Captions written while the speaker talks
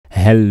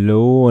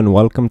Hello and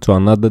welcome to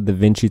another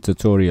DaVinci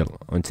tutorial.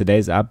 On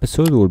today's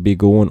episode we'll be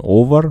going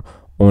over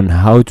on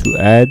how to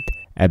add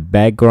a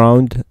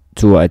background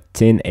to a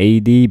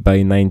 1080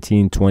 by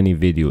 1920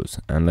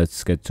 videos, and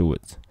let's get to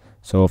it.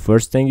 So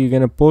first thing you're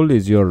gonna pull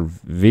is your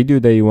video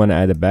that you want to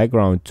add a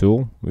background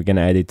to. We're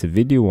gonna add it to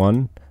video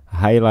 1,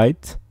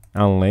 highlight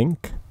and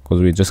link, because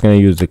we're just gonna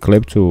use the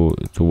clip to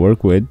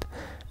work with,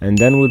 and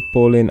then we'll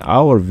pull in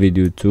our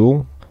video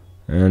 2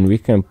 and we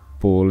can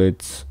pull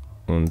it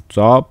on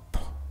top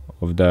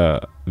of the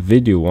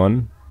video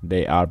 1.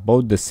 They are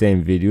both the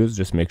same videos,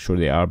 just make sure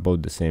they are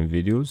both the same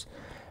videos.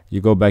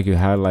 You go back, you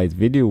highlight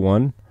video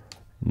 1,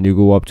 you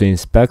go up to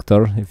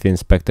inspector. If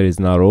inspector is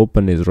not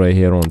open, is right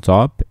here on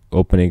top.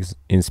 Open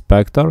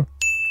inspector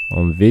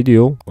on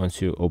video.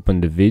 Once you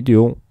open the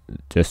video,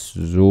 just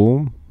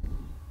zoom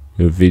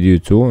your video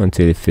 2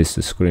 until it fits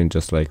the screen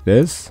just like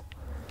this.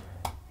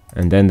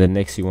 And then the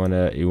next you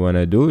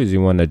wanna do is you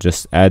wanna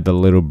just add a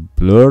little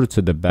blur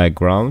to the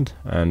background,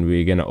 and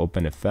we're gonna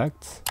open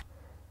effects.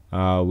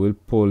 We'll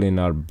pull in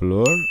our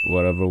blur,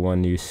 whatever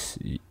one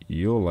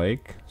you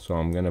like. So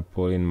I'm gonna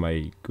pull in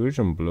my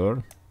Gaussian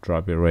blur,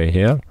 drop it right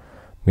here.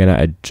 I'm gonna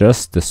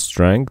adjust the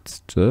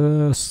strength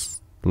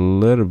just a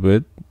little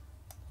bit,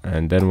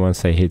 and then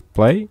once I hit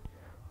play,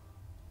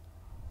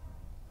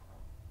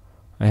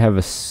 I have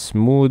a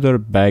smoother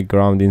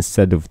background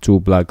instead of 2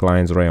 black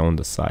lines right on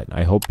the side.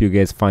 I hope you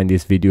guys find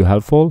this video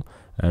helpful,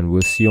 and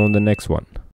we'll see you on the next one.